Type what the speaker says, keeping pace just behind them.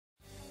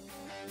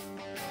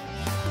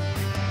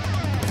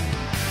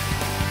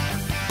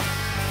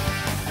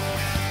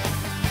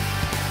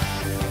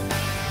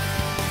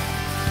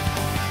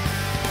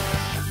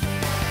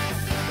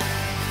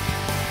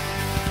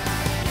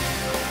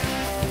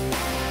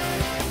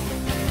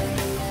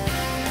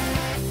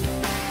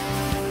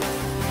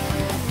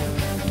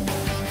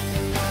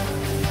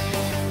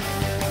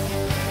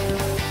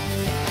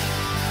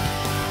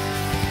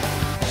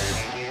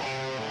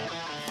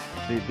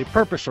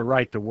purpose of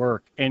right to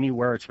work,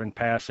 anywhere it's been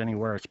passed,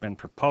 anywhere it's been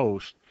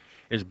proposed,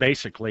 is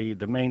basically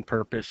the main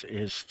purpose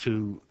is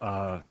to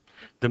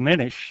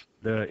diminish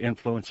the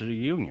influence of the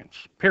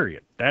unions,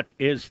 period. That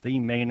is the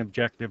main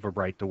objective of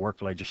right to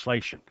work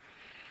legislation.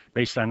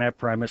 Based on that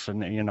premise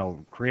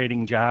and,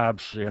 creating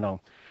jobs,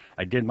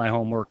 I did my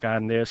homework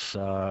on this,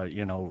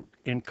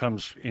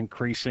 incomes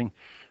increasing,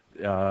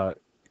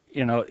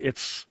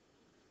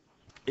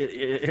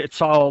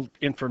 it's all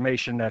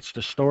information that's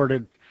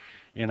distorted.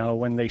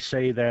 When they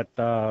say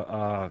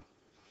that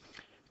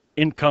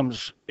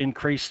incomes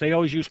increase, they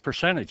always use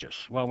percentages.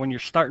 Well, when you're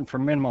starting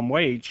from minimum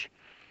wage,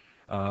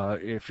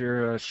 if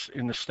you're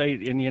in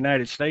the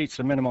United States,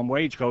 the minimum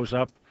wage goes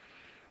up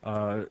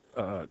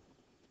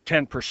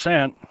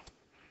 10%.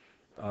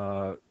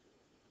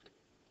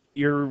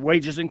 Your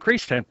wages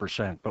increase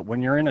 10%. But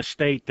when you're in a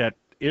state that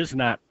is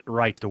not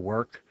right to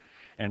work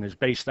and is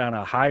based on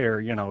a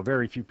higher,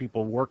 very few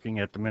people working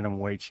at the minimum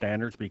wage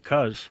standards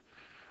because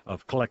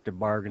of collective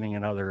bargaining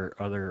and other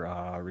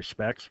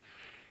respects,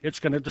 it's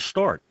going to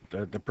distort.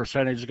 The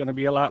percentage is going to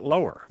be a lot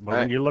lower. But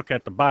when you look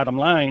at the bottom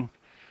line,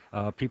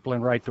 people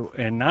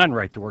in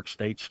non-right to work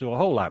states do a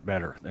whole lot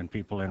better than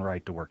people in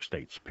right to work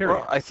states, period.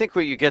 Well, I think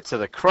where you get to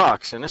the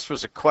crux, and this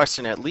was a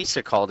question that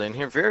Lisa called in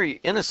here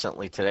very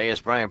innocently today as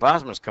Brian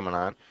Bosman's coming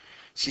on.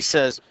 She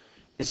says,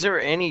 is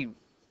there any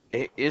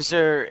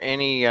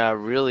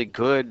really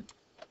good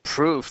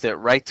proof that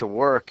right to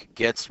work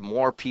gets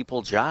more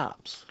people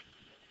jobs?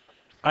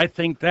 I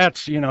think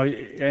that's,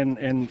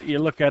 and you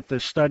look at the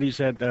studies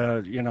that,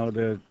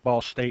 the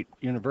Ball State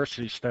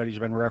University study's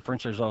been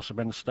referenced. There's also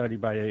been a study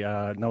by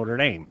Notre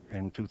Dame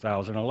in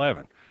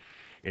 2011.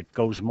 It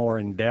goes more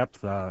in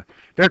depth.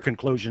 Their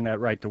conclusion that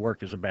right to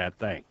work is a bad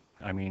thing.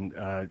 I mean,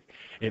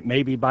 it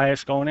may be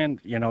biased going in,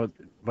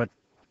 but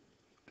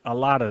a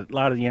lot of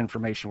the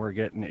information we're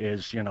getting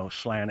is,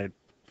 slanted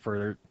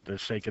for the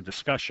sake of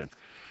discussion.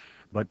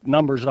 But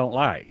numbers don't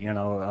lie,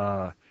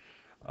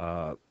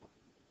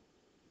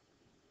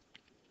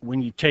 when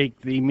you take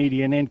the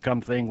median income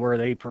thing where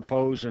they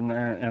propose, and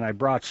I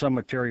brought some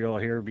material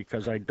here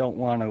because I don't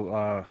want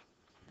to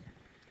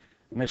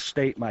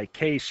misstate my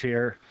case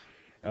here.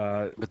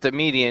 But the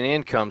median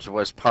incomes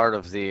was part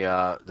of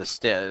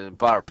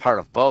part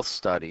of both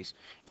studies,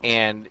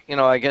 and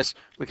I guess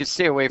we could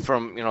stay away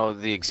from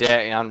the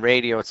exact on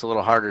radio. It's a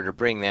little harder to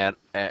bring that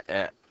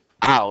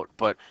out,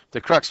 but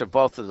the crux of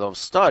both of those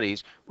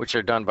studies, which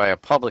are done by a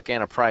public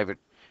and a private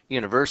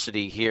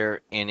university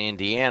here in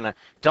Indiana,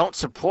 don't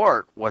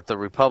support what the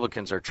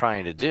Republicans are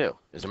trying to do.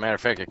 As a matter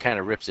of fact, it kind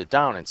of rips it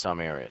down in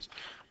some areas.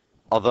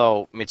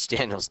 Although Mitch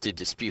Daniels did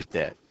dispute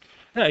that.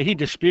 Yeah, he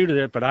disputed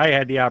it, but I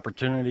had the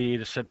opportunity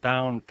to sit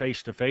down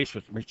face to face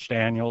with Mitch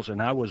Daniels,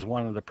 and I was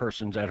one of the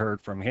persons that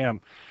heard from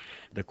him.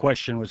 The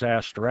question was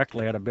asked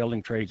directly at a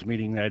building trades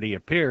meeting that he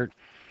appeared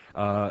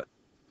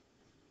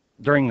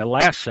during the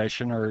last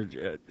session, or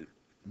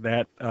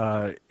that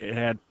it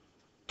had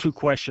two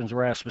questions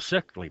were asked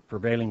specifically: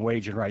 prevailing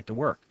wage and right to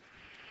work.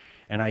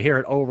 And I hear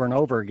it over and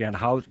over again,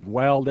 how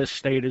well this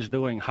state is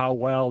doing, how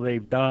well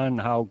they've done,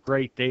 how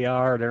great they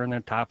are. They're in the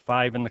top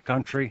 5 in the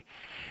country.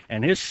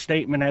 And his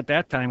statement at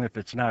that time, if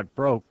it's not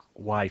broke,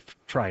 why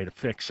try to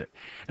fix it?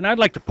 And I'd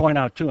like to point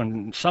out, too,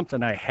 and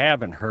something I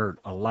haven't heard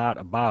a lot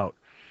about,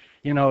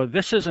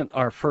 this isn't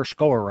our first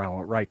go-around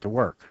with right to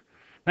work.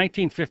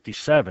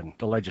 1957,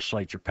 the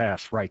legislature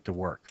passed right to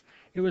work.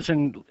 It was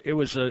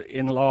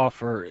in law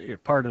for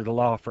part of the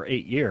law for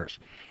 8 years.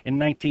 In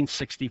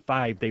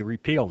 1965, they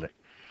repealed it.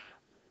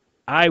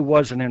 I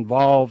wasn't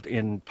involved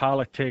in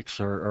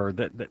politics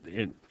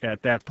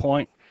at that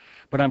point,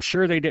 but I'm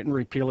sure they didn't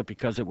repeal it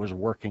because it was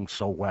working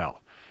so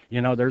well.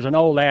 There's an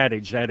old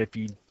adage that if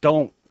you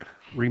don't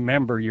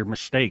remember your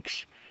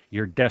mistakes,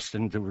 you're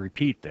destined to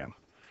repeat them.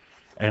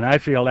 And I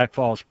feel that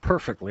falls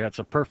perfectly. That's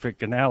a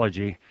perfect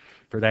analogy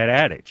for that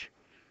adage.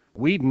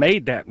 We've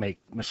made that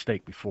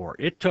mistake before.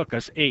 It took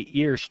us 8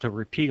 years to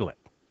repeal it.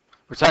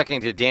 We're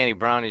talking to Danny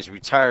Brown. He's a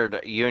retired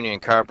union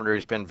carpenter.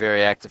 He's been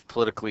very active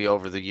politically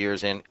over the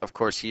years, and of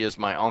course, he is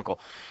my uncle.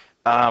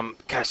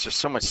 Gosh, there's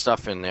so much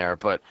stuff in there,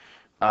 but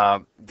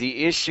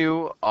the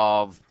issue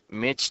of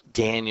Mitch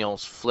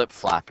Daniels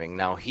flip-flopping.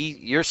 Now,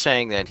 you're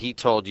saying that he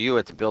told you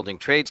at the Building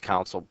Trades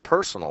Council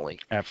personally.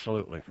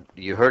 Absolutely.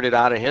 You heard it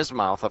out of his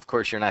mouth. Of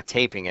course, you're not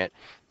taping it.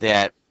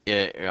 That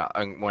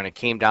when it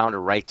came down to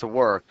right to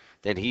work,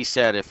 that he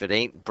said, if it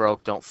ain't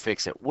broke, don't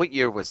fix it. What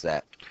year was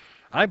that?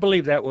 I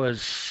believe it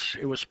was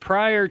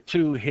prior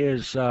to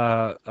his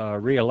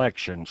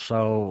re-election,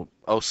 so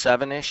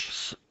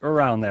 07-ish?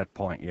 Around that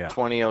point, yeah.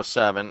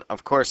 2007.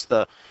 Of course,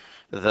 the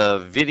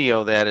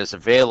video that is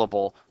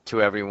available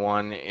to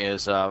everyone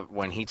is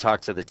when he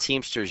talked to the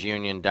Teamsters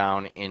Union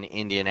down in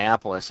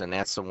Indianapolis, and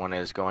that's the one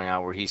that is going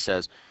out where he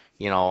says,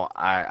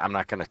 I'm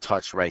not going to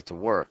touch right to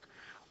work.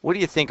 What do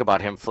you think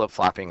about him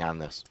flip-flopping on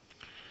this?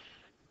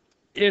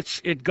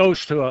 It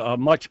goes to a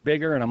much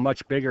bigger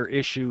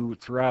issue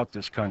throughout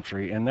this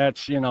country, and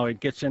that's, it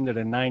gets into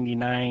the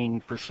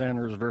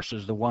 99%ers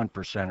versus the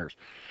 1%ers.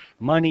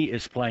 Money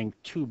is playing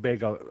too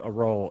big a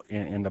role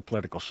in the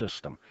political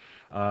system.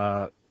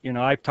 you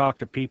know, I've talked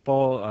to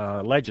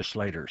people,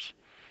 legislators,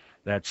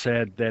 that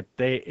said that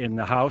they, in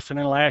the House and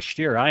in last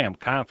year, I am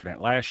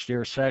confident, last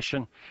year's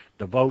session,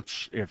 the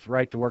votes, if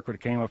Right to Work would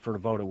have came up for the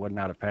vote, it would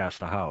not have passed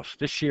the House.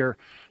 This year,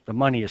 the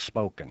money is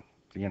spoken.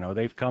 You know,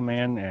 they've come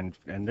in,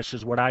 and this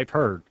is what I've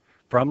heard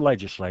from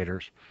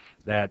legislators,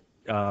 that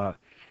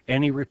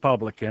any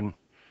Republican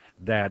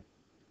that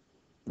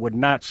would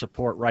not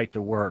support Right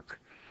to Work,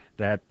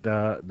 that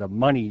the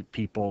money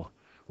people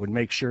would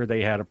make sure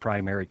they had a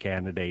primary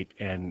candidate,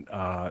 and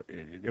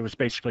it was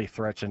basically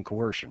threats and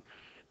coercion.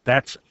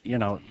 That's, you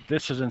know,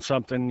 this isn't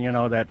something, you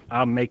know, that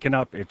I'm making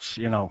up. It's,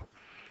 you know,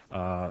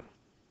 uh,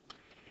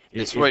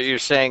 It's what it's you're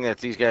saying that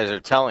these guys are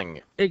telling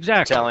you,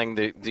 exactly. telling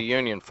the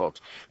union folks.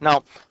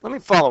 Now, let me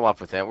follow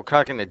up with that. We're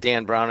talking to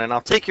Dan Brown, and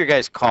I'll take your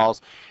guys'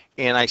 calls,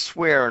 and I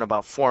swear in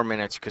about 4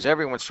 minutes, because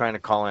everyone's trying to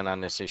call in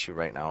on this issue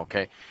right now,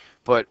 okay?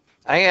 But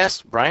I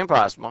asked Brian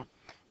Bosma,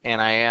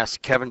 and I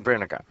asked Kevin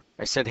Brinegar.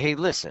 I said, hey,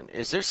 listen,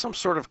 is there some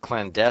sort of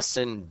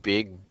clandestine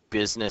big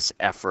business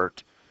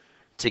effort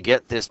to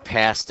get this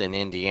passed in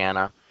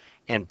Indiana?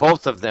 And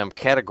both of them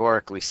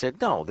categorically said,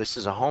 no, this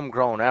is a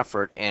homegrown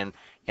effort, and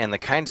the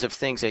kinds of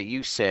things that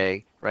you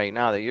say right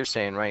now, that you're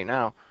saying right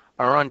now,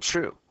 are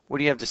untrue. What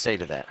do you have to say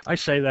to that? I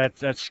say that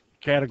that's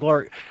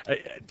category.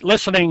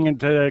 Listening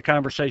to the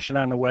conversation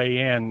on the way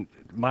in,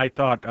 my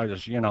thought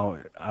was, you know,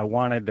 I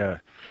wanted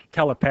to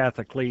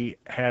telepathically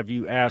have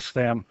you ask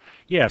them.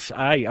 Yes,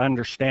 I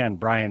understand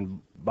Brian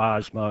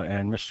Bosma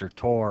and Mr.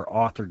 Torr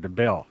authored the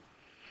bill.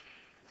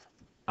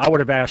 I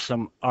would have asked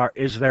them,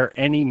 is there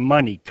any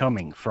money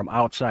coming from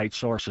outside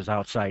sources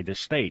outside the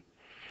state?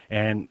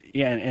 And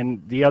yeah,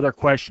 and the other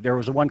question, there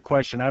was one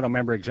question, I don't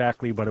remember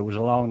exactly, but it was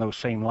along those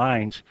same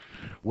lines,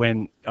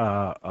 when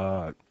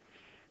the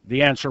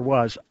answer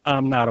was,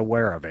 I'm not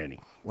aware of any.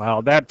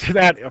 Well,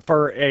 that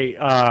for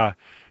a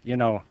you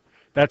know,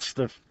 that's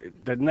the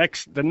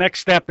next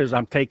step is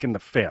I'm taking the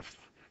fifth.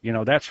 You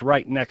know, that's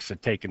right next to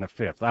taking the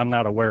fifth. I'm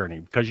not aware of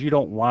any, because you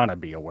don't want to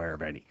be aware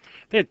of any.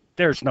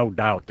 There's no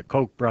doubt the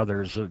Koch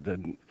brothers,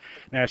 the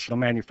National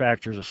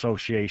Manufacturers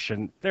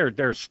Association,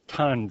 there's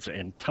tons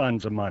and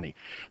tons of money.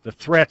 The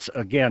threats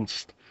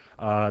against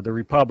the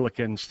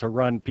Republicans to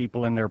run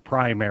people in their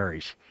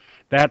primaries,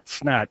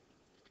 that's not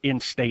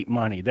in-state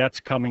money. That's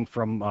coming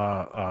from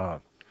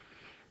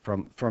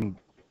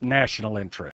national interest.